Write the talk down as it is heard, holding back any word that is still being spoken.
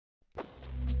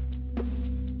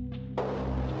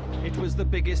It was the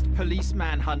biggest police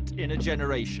manhunt in a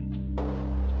generation.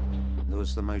 There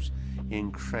was the most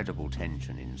incredible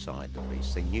tension inside the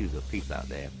police. They knew that people out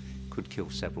there could kill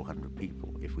several hundred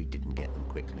people if we didn't get them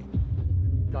quickly.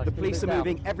 The police are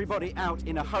moving everybody out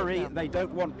in a hurry. They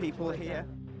don't want people here.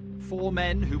 4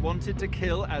 men who wanted to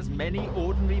kill as many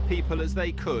ordinary people as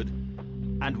they could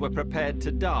and were prepared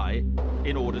to die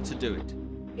in order to do it.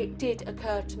 It did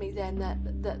occur to me then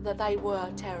that they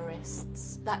were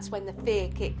terrorists. That's when the fear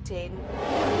kicked in.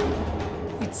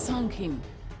 It sunk in.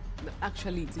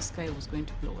 Actually, this guy was going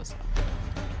to blow us up.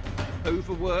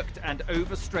 Overworked and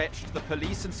overstretched, the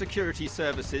police and security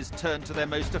services turned to their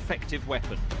most effective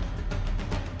weapon.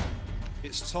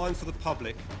 It's time for the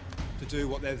public to do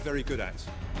what they're very good at.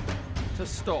 To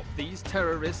stop these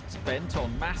terrorists bent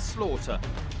on mass slaughter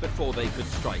before they could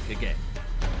strike again.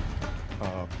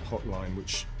 Our hotline,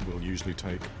 which will usually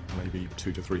take maybe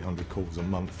 200 to 300 calls a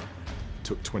month,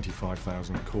 took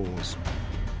 25,000 calls.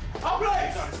 Oh,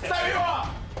 please! Stay where you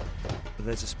are!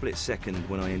 There's a split second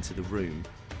when I enter the room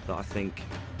that I think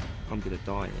I'm going to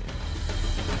die here.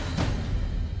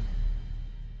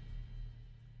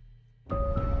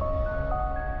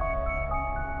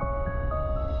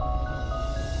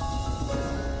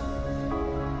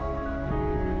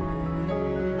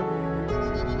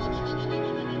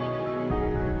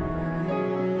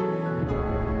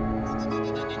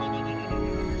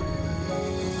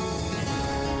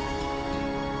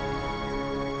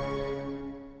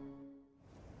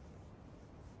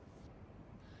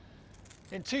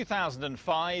 In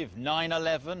 2005,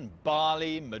 9/11,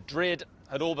 Bali, Madrid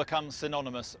had all become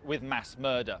synonymous with mass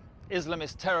murder.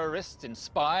 Islamist terrorists,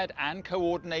 inspired and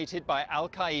coordinated by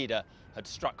Al-Qaeda, had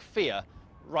struck fear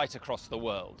right across the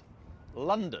world.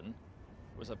 London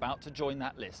was about to join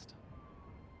that list.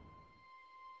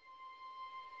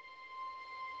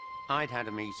 I'd had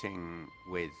a meeting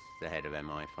with the head of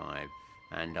MI5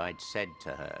 and I'd said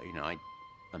to her, you know, I'm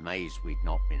amazed we'd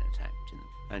not been attacked.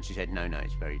 And she said, no,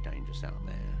 it's very dangerous out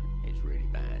there. It's really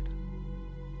bad.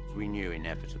 We knew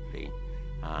inevitably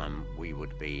we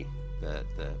would be the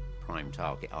prime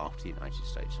target after the United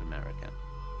States of America.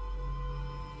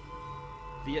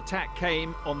 The attack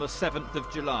came on the 7th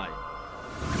of July.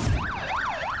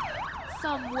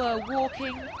 Some were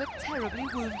walking, but terribly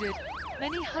wounded.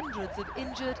 Many hundreds of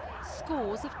injured,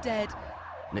 scores of dead.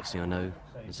 Next thing I know,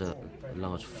 there's a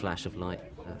large flash of light.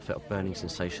 I felt a burning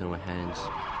sensation on my hands.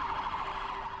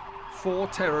 4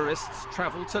 terrorists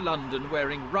travelled to London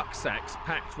wearing rucksacks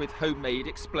packed with homemade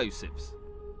explosives.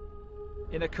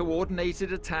 In a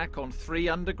coordinated attack on 3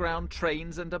 underground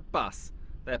trains and a bus,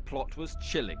 their plot was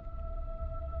chilling: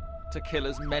 to kill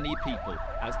as many people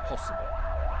as possible.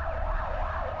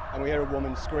 And we hear a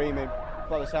woman screaming.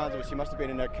 By the sounds of it, she must have been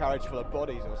in a carriage full of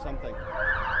bodies or something.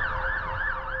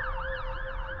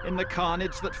 In the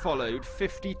carnage that followed,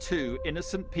 52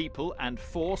 innocent people and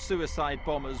 4 suicide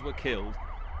bombers were killed.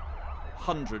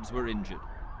 Hundreds were injured.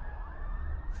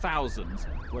 Thousands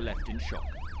were left in shock.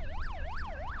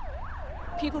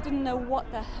 People didn't know what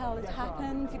the hell had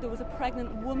happened. There was a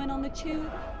pregnant woman on the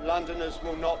tube. Londoners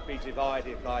will not be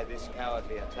divided by this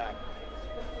cowardly attack.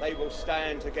 They will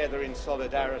stand together in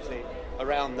solidarity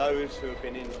around those who have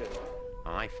been injured.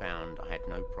 I found I had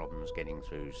no problems getting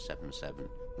through 7/7.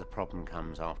 The problem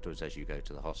comes afterwards as you go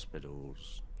to the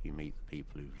hospitals, you meet the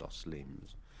people who've lost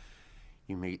limbs,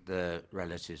 you meet the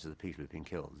relatives of the people who've been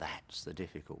killed. That's the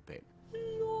difficult bit.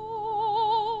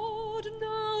 Lord,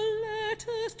 now let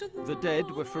us to The dead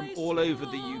were from all over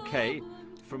the UK,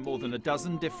 from more than a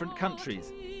dozen different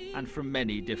countries, and from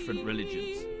many different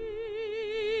religions.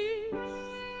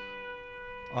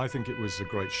 I think it was a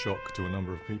great shock to a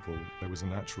number of people. There was a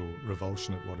natural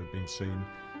revulsion at what had been seen.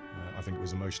 I think it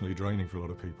was emotionally draining for a lot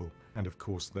of people. And of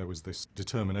course there was this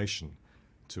determination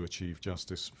to achieve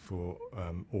justice for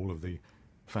all of the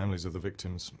families of the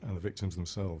victims and the victims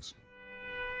themselves.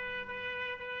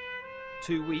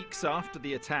 2 weeks after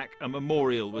the attack, a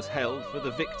memorial was held for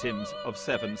the victims of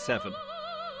 7/7.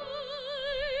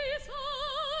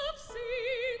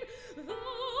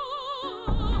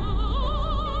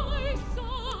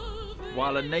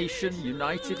 While a nation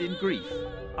united in grief,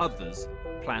 others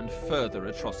planned further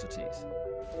atrocities.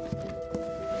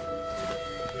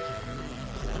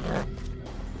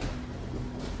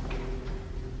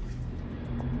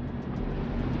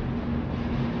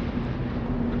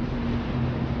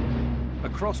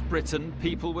 Across Britain,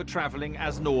 people were travelling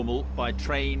as normal by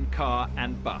train, car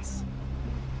and bus.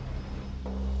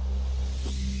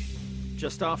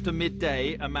 Just after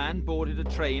midday, a man boarded a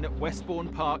train at Westbourne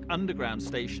Park Underground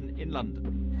Station in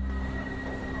London.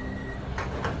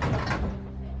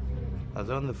 I was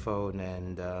on the phone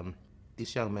and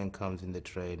this young man comes in the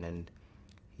train and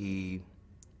He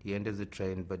enters the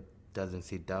train but doesn't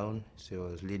sit down, so he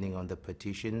was leaning on the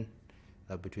partition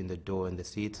between the door and the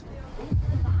seats.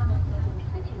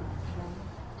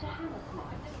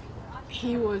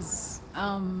 He was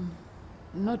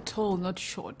not tall, not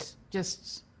short,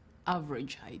 just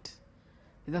average height.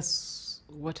 That's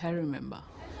what I remember.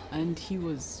 And he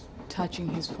was touching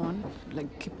his phone,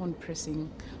 like keep on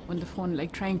pressing on the phone,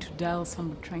 like trying to dial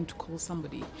somebody, trying to call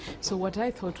somebody. So what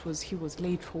I thought was he was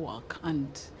late for work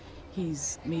and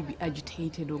he's maybe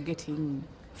agitated or getting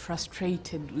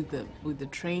frustrated with the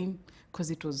train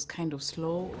because it was kind of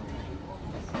slow.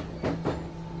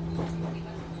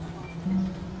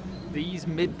 These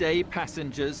midday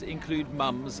passengers include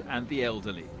mums and the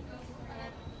elderly.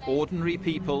 Ordinary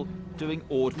people doing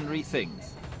ordinary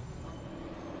things.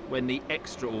 When the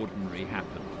extraordinary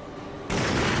happened.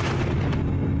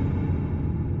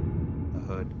 I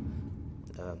heard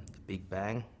a big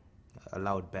bang, a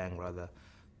loud bang rather,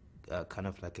 kind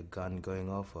of like a gun going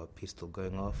off or a pistol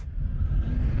going off.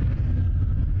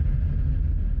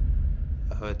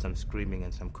 I heard some screaming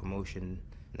and some commotion.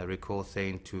 And I recall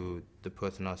saying to the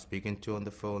person I was speaking to on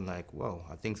the phone, like, "Whoa,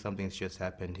 I think something's just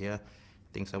happened here.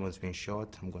 I think someone's been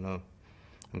shot. I'm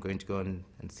going to go and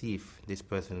see if this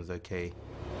person is okay."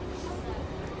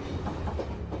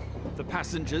 The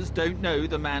passengers don't know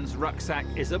the man's rucksack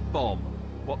is a bomb.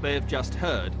 What they have just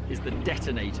heard is the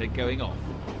detonator going off.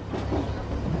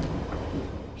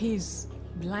 He's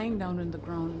lying down on the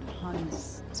ground,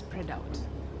 hands spread out,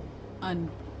 and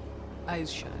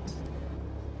eyes shut.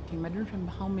 I don't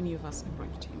remember how many of us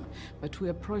approached him, but we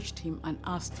approached him and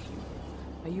asked him,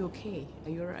 "Are you okay?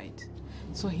 Are you all right?"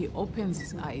 So he opens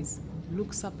his eyes,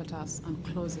 looks up at us, and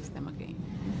closes them again.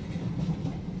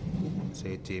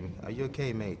 Say to him, "Are you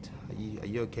okay, mate? Are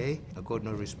you okay?" I got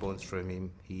no response from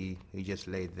him. He just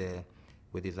laid there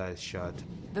with his eyes shut.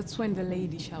 That's when the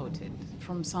lady shouted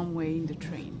from somewhere in the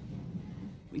train,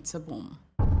 "It's a bomb."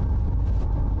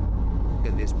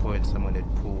 At this point, someone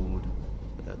had pulled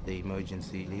the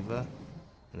emergency lever,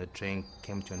 and the train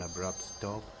came to an abrupt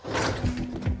stop.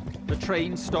 The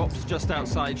train stops just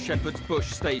outside Shepherd's Bush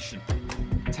station.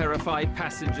 Terrified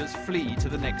passengers flee to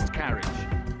the next carriage.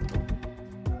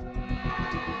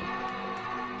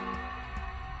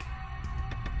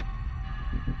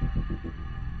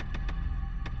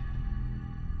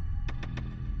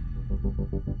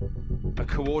 A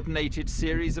coordinated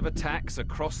series of attacks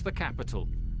across the capital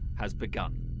has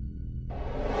begun.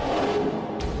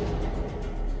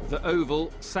 The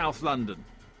Oval, South London.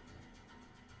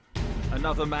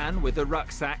 Another man with a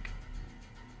rucksack.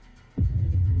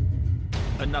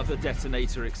 Another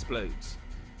detonator explodes.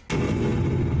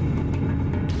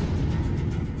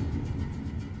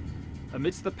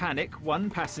 Amidst the panic, one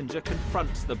passenger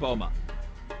confronts the bomber.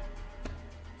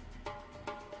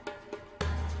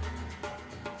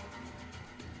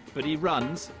 But he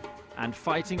runs, and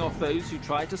fighting off those who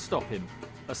try to stop him,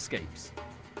 escapes.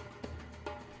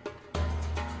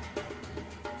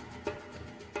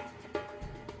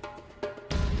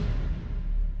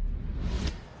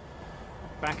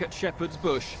 Back at Shepherd's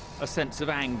Bush, a sense of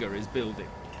anger is building.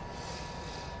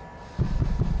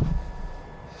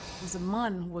 There's a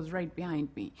man who was right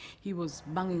behind me. He was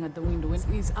banging at the window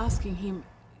and he's asking him,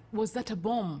 "Was that a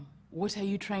bomb? What are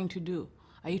you trying to do?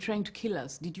 Are you trying to kill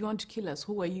us? Did you want to kill us?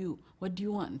 Who are you? What do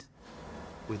you want?"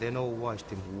 We then all watched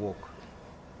him walk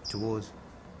towards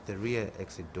the rear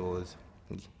exit doors.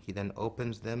 He then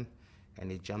opens them and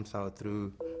he jumps out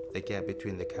through the gap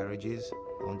between the carriages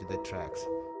onto the tracks.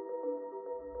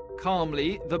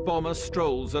 Calmly, the bomber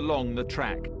strolls along the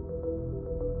track.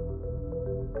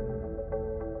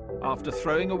 After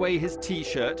throwing away his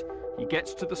T-shirt, he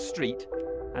gets to the street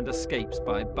and escapes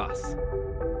by bus.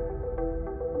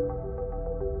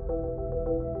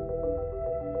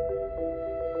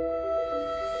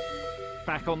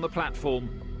 Back on the platform,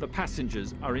 the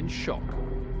passengers are in shock.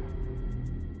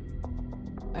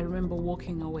 I remember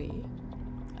walking away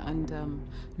and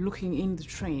looking in the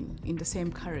train, in the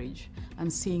same carriage,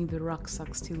 and seeing the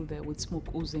rucksack still there with smoke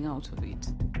oozing out of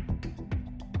it.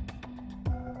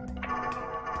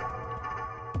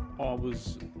 I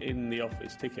was in the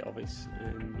office, ticket office,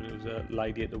 and there was a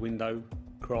lady at the window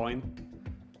crying.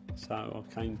 So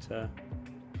I came to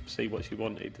see what she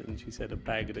wanted, and she said a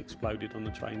bag had exploded on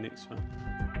the train next to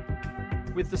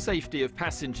her. With the safety of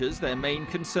passengers their main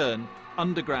concern,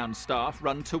 underground staff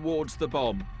run towards the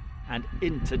bomb and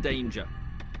into danger.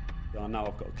 I know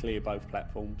I've got to clear both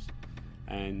platforms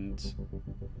and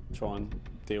try and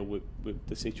deal with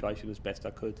the situation as best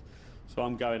I could. So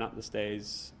I'm going up the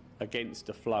stairs against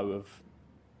the flow of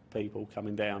people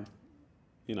coming down.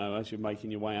 You know, as you're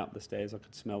making your way up the stairs, I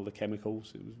could smell the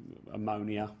chemicals. It was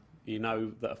ammonia, You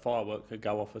know that a firework could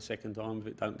go off a second time if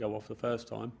it don't go off the first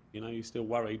time. You know, you're still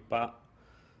worried, but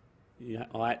yeah,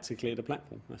 I had to clear the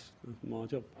platform. That's my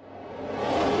job.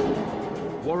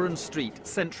 Warren Street,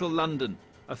 central London.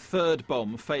 A third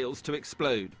bomb fails to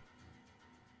explode.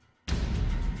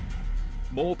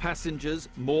 More passengers,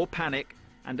 more panic,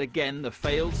 and again the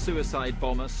failed suicide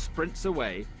bomber sprints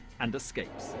away and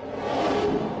escapes.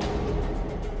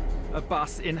 A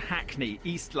bus in Hackney,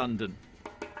 East London.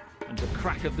 And the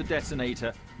crack of the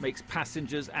detonator makes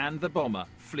passengers and the bomber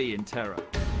flee in terror.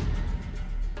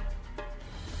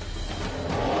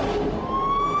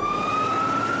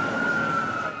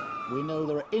 We know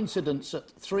there are incidents at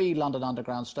 3 London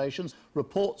Underground stations,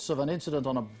 reports of an incident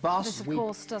on a bus. This, of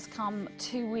course, does come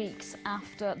 2 weeks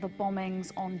after the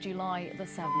bombings on July the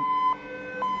 7th.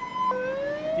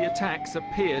 The attacks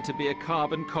appear to be a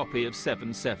carbon copy of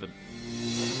 7/7.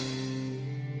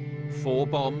 4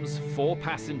 bombs, 4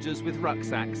 passengers with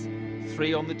rucksacks,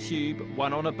 3 on the tube,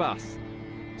 1 on a bus,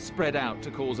 spread out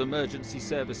to cause emergency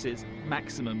services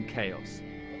maximum chaos.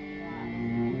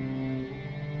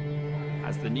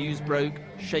 As the news broke,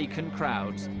 shaken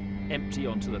crowds empty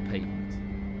onto the pavement.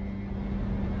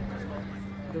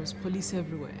 There was police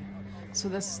everywhere. So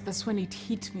that's when it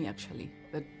hit me, actually,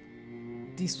 that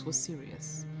this was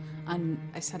serious. And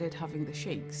I started having the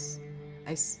shakes.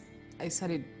 I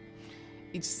started,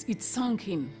 it sunk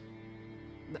in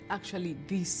that actually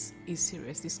this is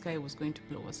serious. This guy was going to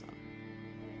blow us up.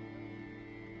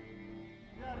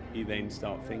 You then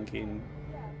start thinking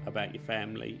about your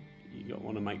family. You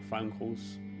want to make phone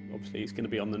calls. Obviously, it's going to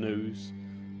be on the news.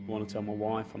 I want to tell my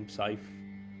wife I'm safe,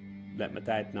 let my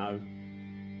dad know.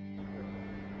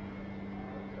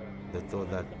 The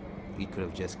thought that it could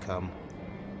have just come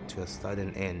to a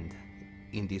sudden end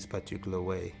in this particular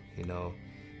way, you know,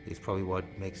 is probably what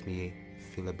makes me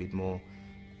feel a bit more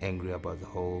angry about the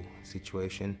whole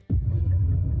situation.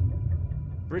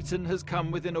 Britain has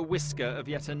come within a whisker of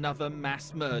yet another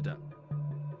mass murder.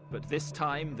 But this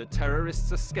time the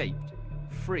terrorists escaped,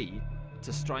 free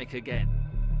to strike again.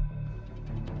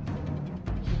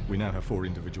 We now have 4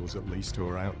 individuals at least who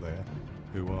are out there,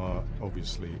 who are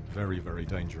obviously very, very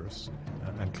dangerous.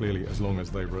 And clearly, as long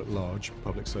as they were at large,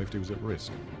 public safety was at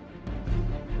risk.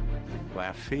 Well,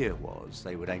 our fear was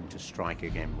they would aim to strike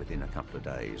again within a couple of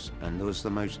days, and there was the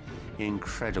most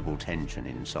incredible tension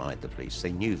inside the police.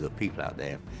 They knew that people out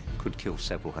there could kill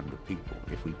several hundred people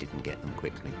if we didn't get them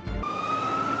quickly.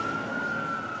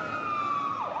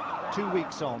 2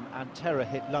 weeks on, and terror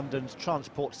hit London's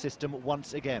transport system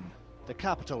once again. The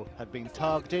capital had been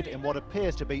targeted in what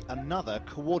appears to be another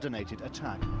coordinated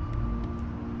attack.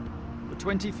 The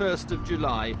 21st of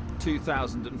July,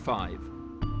 2005.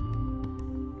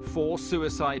 4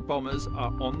 suicide bombers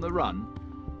are on the run.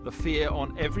 The fear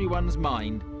on everyone's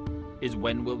mind is,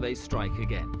 when will they strike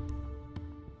again?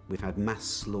 We've had mass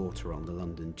slaughter on the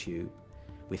London Tube.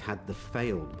 We've had the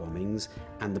failed bombings,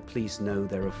 and the police know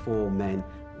there are 4 men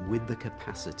with the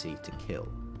capacity to kill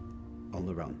on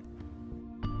the run.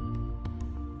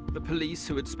 The police,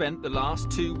 who had spent the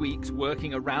last 2 weeks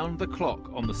working around the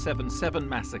clock on the 7/7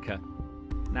 massacre,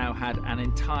 now had an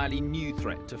entirely new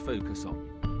threat to focus on.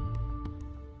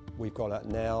 We've got to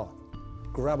now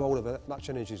grab hold of as much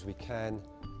energy as we can,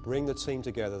 bring the team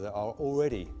together that are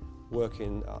already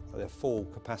working at their full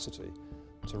capacity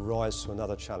to rise to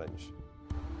another challenge.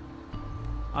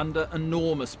 Under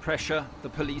enormous pressure, the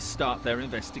police start their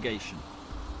investigation.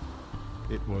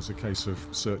 It was a case of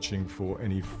searching for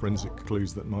any forensic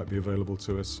clues that might be available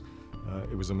to us.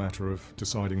 It was a matter of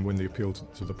deciding when the appeal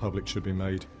to the public should be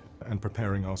made and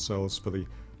preparing ourselves for the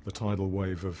tidal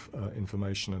wave of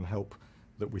information and help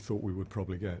that we thought we would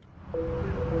probably get.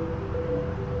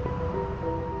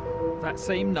 That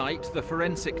same night, the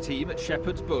forensic team at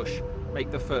Shepherd's Bush make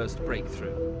the first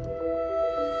breakthrough.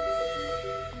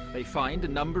 They find a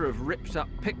number of ripped-up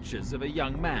pictures of a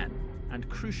young man and,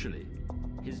 crucially,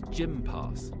 his gym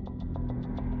pass.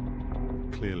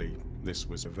 Clearly, this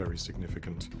was a very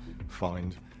significant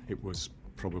find. It was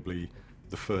probably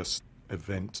the first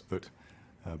event that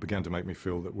began to make me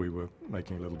feel that we were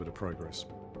making a little bit of progress.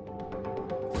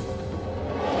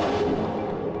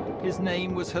 His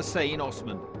name was Hussein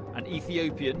Osman, an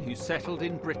Ethiopian who settled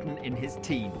in Britain in his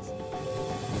teens.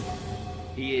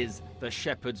 He is the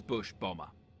Shepherd's Bush bomber.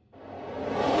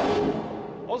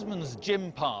 Osman's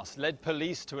gym pass led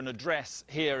police to an address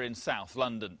here in South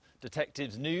London.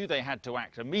 Detectives knew they had to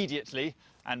act immediately,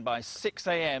 and by 6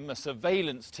 a.m. a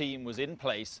surveillance team was in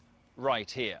place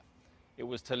right here. It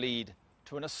was to lead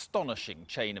to an astonishing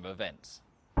chain of events.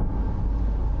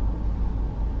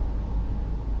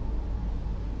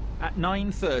 At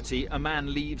 9:30, a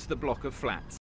man leaves the block of flats.